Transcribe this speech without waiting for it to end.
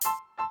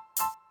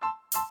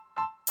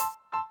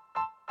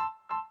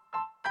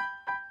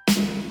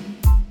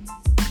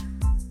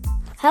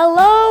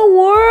Hello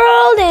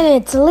world, and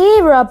it's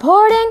Lee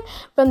reporting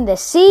from the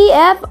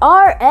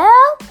CFRL,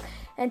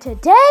 and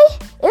today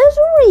is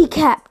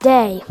recap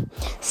day.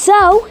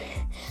 So,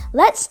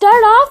 let's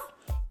start off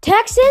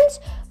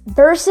Texans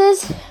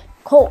versus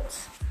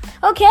Colts.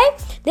 Okay,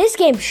 this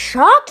game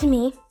shocked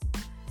me,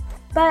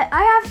 but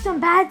I have some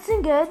bads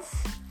and goods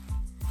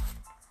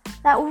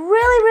that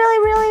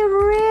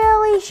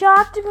really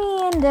shocked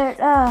me, and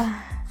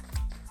I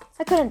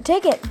couldn't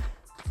take it.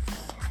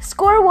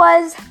 Score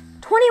was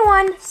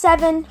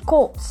 21-7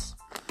 Colts.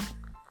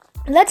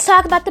 Let's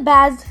talk about the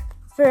bads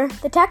for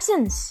the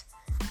Texans.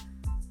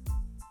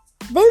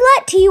 They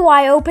let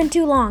T.Y. open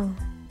too long.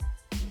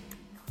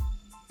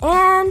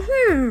 And,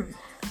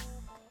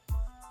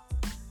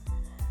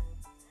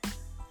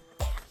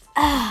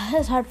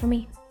 that's hard for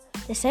me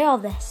to say all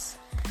this.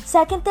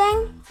 Second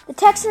thing, the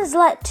Texans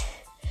let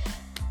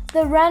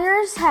the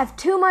runners have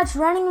too much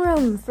running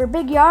room for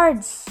big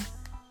yards.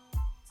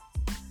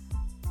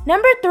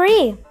 Number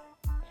 3,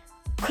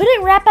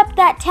 couldn't wrap up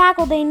that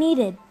tackle they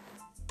needed,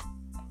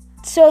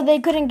 so they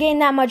couldn't gain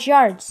that much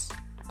yards.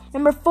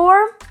 Number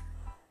 4,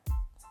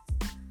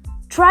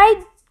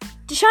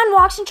 Deshaun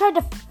Watson tried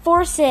to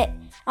force it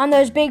on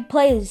those big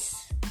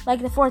plays,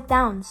 like the fourth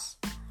downs.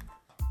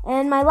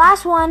 And my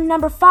last one,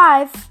 number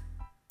 5,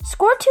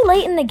 scored too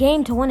late in the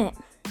game to win it.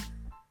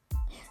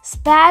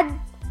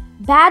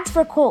 Bads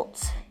for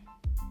Colts.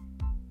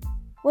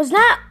 Was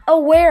not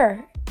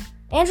aware.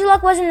 Andrew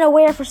Luck wasn't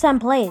aware for some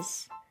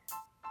plays.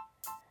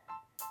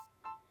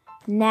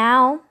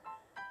 Now,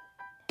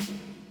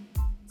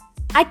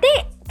 I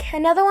think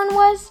another one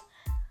was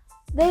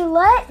they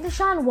let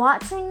Deshaun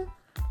Watson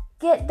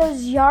get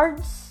those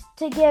yards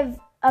to give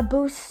a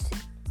boost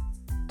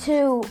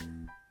to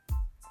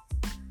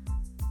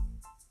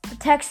the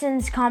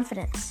Texans'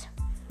 confidence.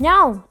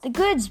 No, the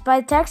goods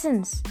by the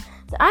Texans.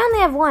 I only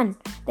have one.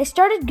 They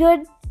started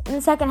good in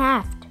the second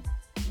half.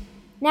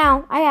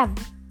 Now, I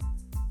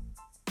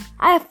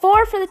have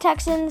 4 for the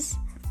Texans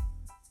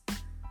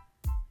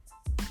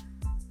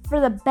for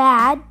the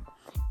bad,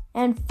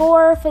 and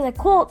 4 for the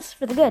Colts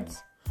for the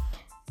goods.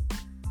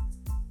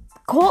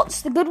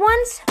 Colts, the good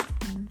ones,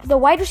 the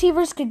wide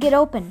receivers could get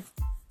open.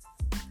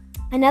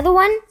 Another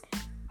one,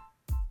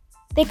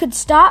 they could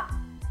stop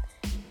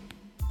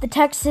the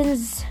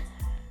Texans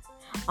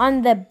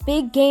on the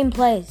big game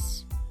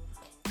plays.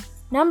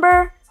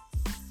 Number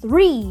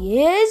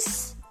 3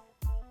 is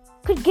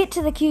could get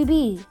to the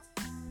QB.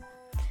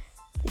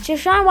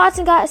 Deshaun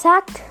Watson got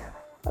sacked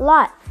a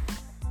lot.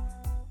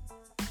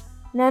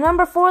 Now,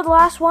 number 4, the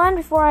last one,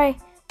 before I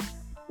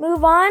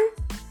move on,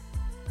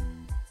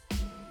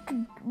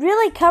 could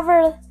really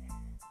cover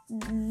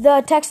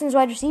the Texans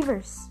wide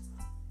receivers.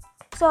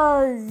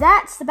 So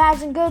that's the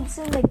bads and goods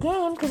in the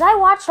game, because I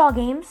watched all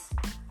games.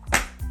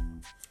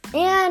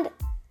 And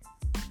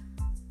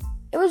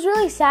it was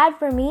really sad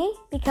for me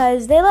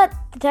because they let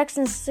the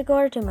Texans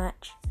score too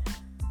much.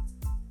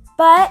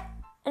 But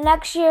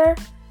next year,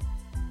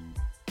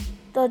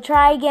 they'll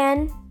try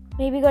again,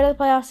 maybe go to the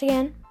playoffs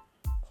again.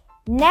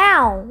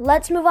 Now,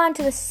 let's move on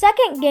to the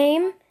second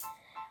game.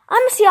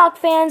 I'm a Seahawks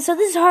fan, so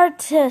this is hard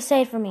to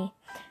say for me.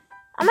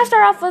 I'm going to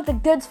start off with the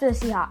goods for the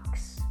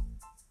Seahawks.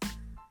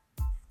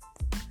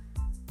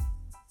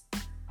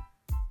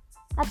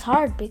 That's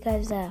hard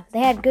because they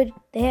had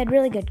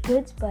really good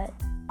goods, but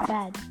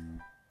bad.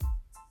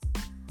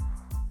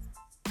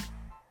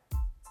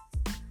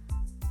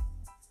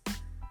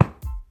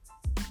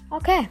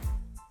 Okay.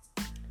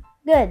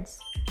 Goods.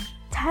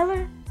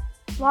 Tyler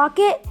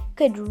Lockett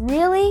could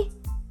really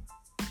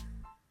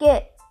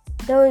get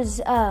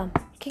those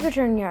kick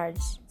return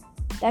yards.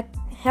 That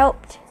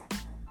helped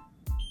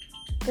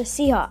the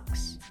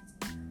Seahawks.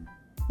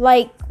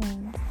 Like,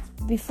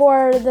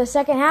 before the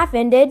second half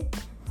ended,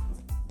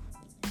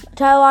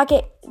 Tyler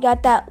Lockett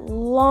got that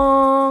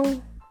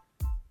long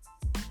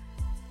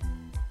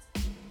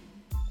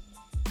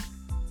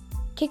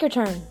kick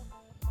return.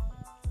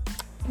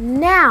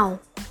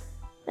 Now,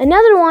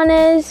 another one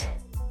is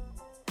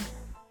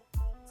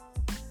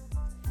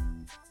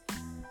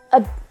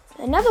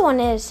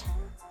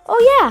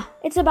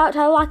it's about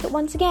Tyler Lockett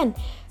once again.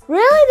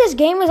 Really, this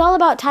game was all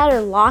about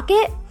Tyler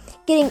Lockett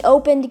getting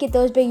open to get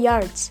those big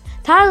yards.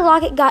 Tyler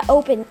Lockett got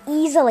open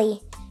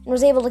easily and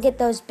was able to get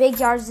those big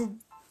yards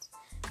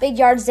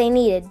they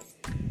needed.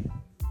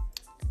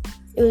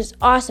 It was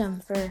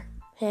awesome for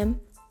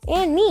him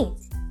and me.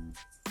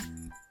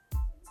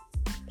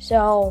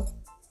 So,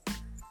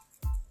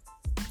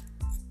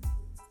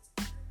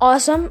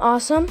 awesome.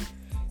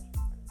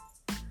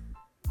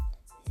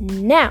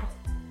 Now,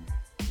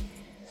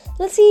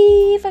 let's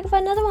see if I can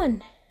find another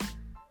one.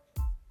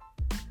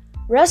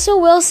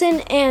 Russell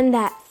Wilson and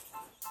that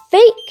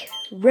fake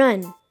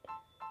run.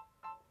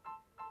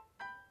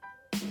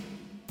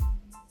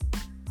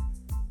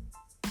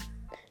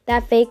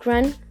 That fake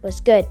run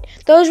was good.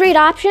 Those read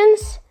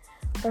options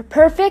were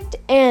perfect,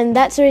 and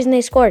that's the reason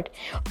they scored.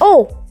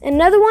 Oh,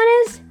 another one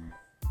is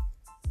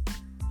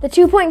the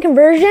 2-point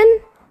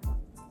conversion.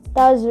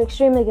 That was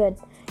extremely good.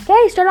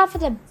 Okay, start off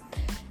with the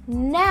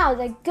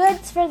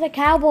goods for the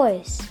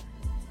Cowboys.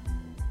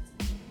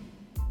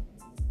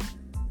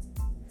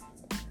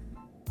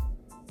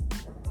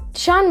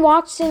 Deshaun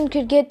Watson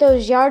could get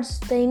those yards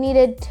they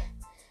needed,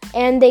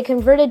 and they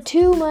converted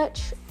too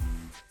much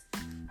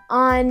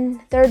on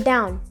third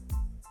down.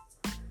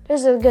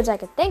 Those are the goods I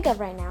could think of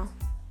right now.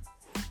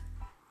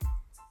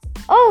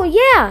 Oh,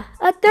 yeah,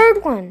 a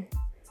third one.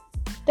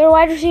 Their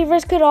wide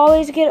receivers could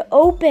always get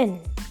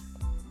open.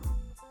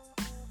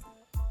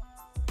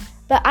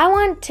 But I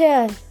want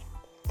to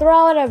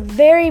throw out a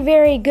very,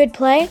 very good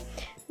play.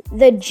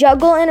 The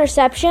juggle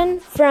interception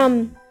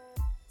from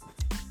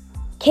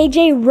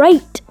KJ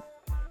Wright.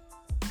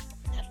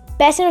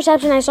 Best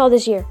interception I saw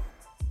this year.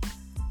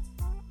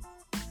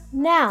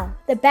 Now,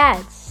 the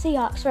bads.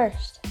 Seahawks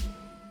first.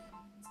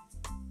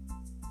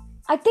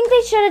 I think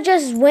they should have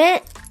just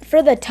went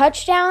for the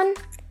touchdown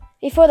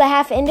before the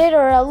half ended,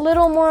 or a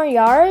little more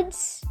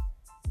yards.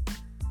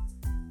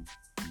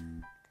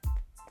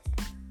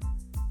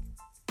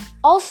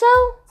 Also,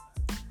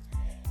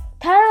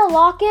 Tyler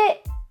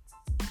Lockett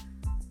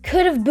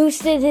could have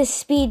boosted his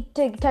speed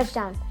to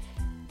touchdown.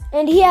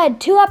 And he had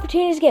 2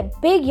 opportunities to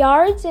get big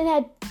yards and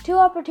had 2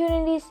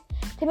 opportunities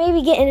to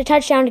maybe get in a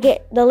touchdown to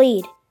get the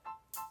lead.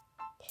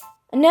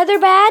 Another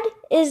bad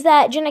is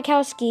that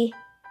Janikowski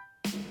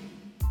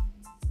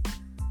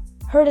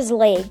hurt his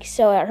leg,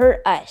 so it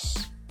hurt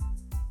us.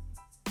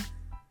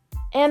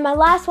 And my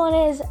last one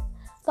is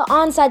the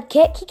onside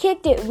kick. He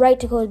kicked it right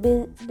to Cole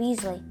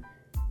Beasley.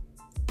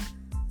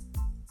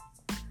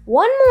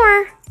 One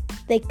more.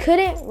 They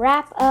couldn't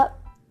wrap up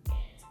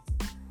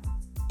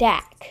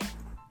Dak.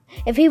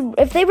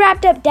 If they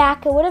wrapped up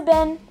Dak, it would have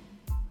been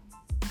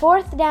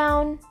 4th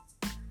down,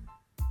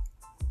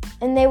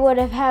 and they would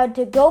have had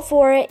to go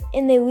for it,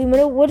 and we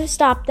would have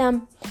stopped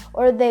them,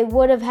 or they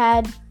would have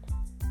had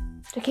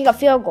to kick a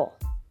field goal.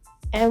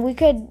 And we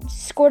could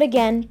scored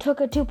again,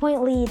 took a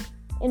 2-point lead,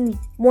 and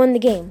won the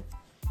game.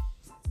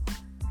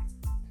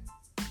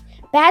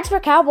 Bads for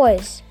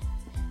Cowboys.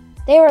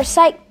 They were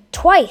psyched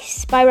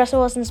twice by Russell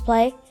Wilson's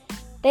play.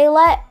 They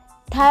let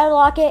Tyler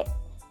Lockett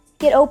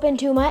get open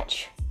too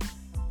much.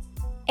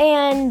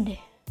 And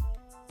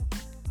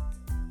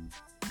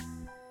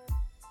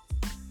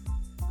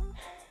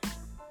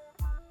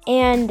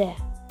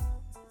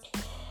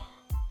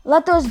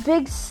let those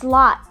big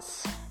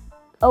slots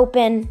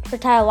open for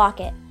Tyler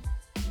Lockett.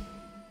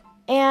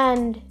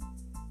 And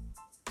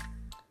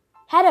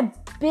had a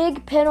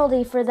big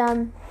penalty for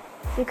them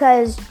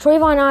because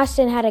Trayvon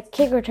Austin had a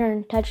kick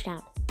return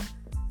touchdown.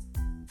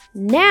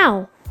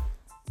 Now,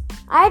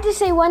 I have to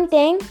say one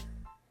thing,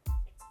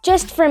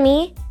 just for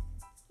me.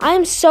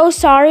 I'm so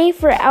sorry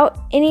for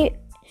any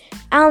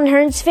Allen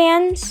Hurns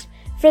fans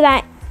for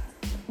that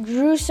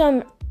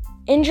gruesome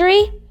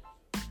injury.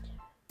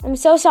 I'm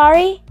so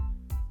sorry.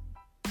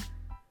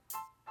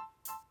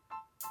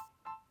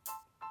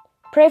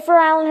 Pray for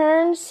Allen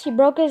Hurns. He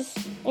broke his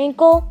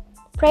ankle.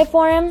 Pray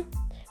for him.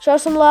 Show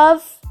some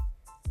love.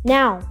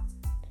 Now,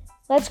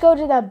 let's go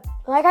to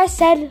like I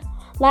said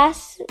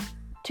last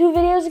 2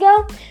 videos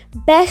ago,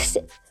 best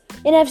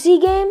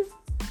NFC game.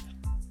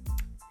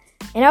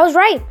 And I was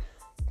right.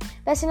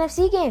 Best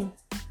NFC game.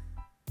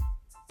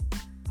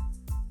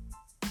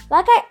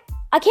 Like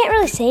I can't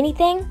really say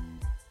anything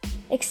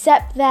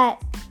except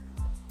that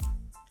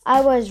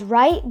I was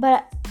right,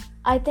 but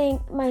I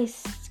think my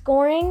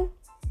scoring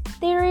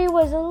theory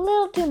was a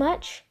little too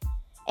much.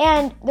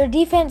 And their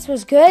defense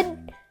was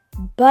good,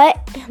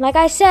 but like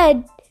I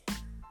said,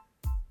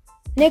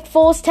 Nick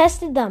Foles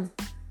tested them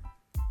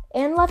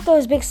and left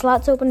those big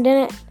slots open,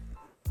 didn't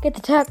get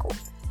the tackle.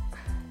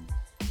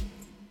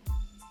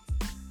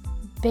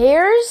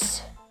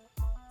 Bears,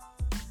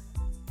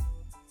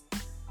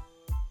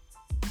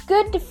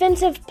 good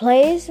defensive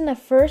plays in the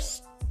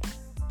first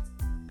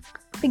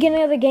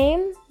beginning of the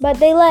game, but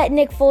they let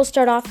Nick Foles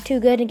start off too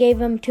good and gave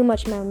him too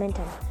much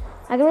momentum.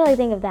 I can really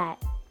think of that.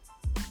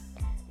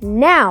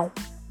 Now,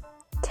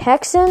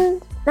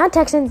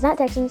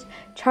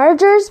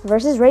 Chargers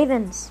versus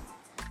Ravens.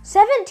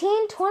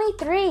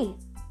 17-23.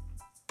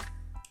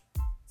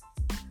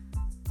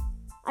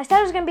 I thought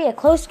it was going to be a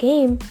close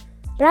game,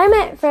 but I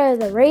meant for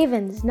the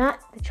Ravens, not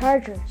the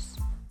Chargers.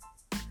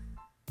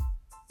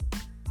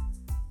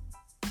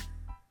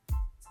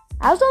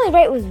 I was only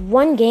right with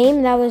one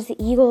game. That was the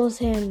Eagles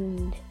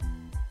and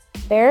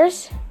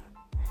Bears.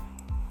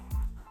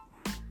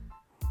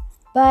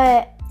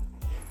 But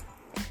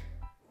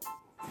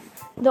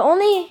the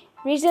only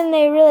reason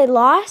they really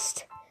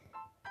lost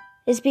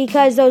is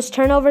because those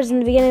turnovers in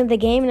the beginning of the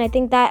game, and I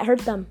think that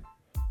hurt them.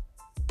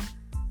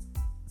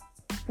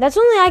 That's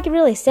the only I can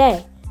really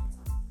say.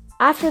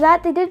 After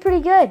that, they did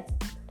pretty good.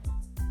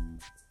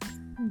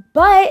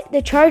 But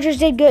the Chargers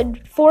did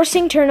good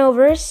forcing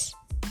turnovers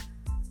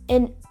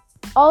and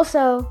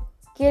also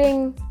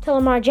getting to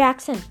Lamar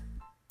Jackson.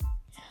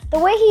 The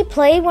way he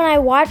played when I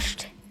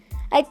watched,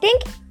 I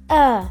think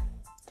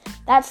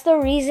that's the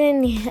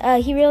reason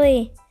he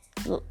really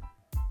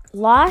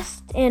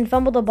lost and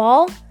fumbled the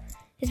ball,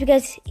 is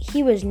because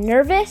he was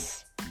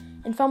nervous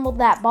and fumbled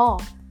that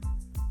ball.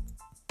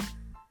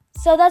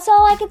 So that's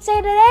all I could say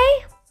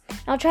today.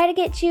 I'll try to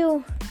get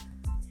you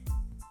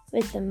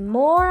with the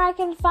more I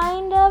can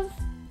find of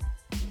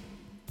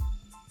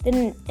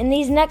in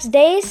these next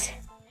days.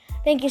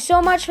 Thank you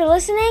so much for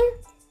listening.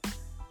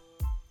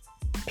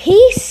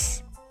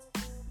 Peace.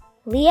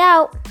 Lee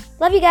out.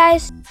 Love you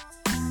guys.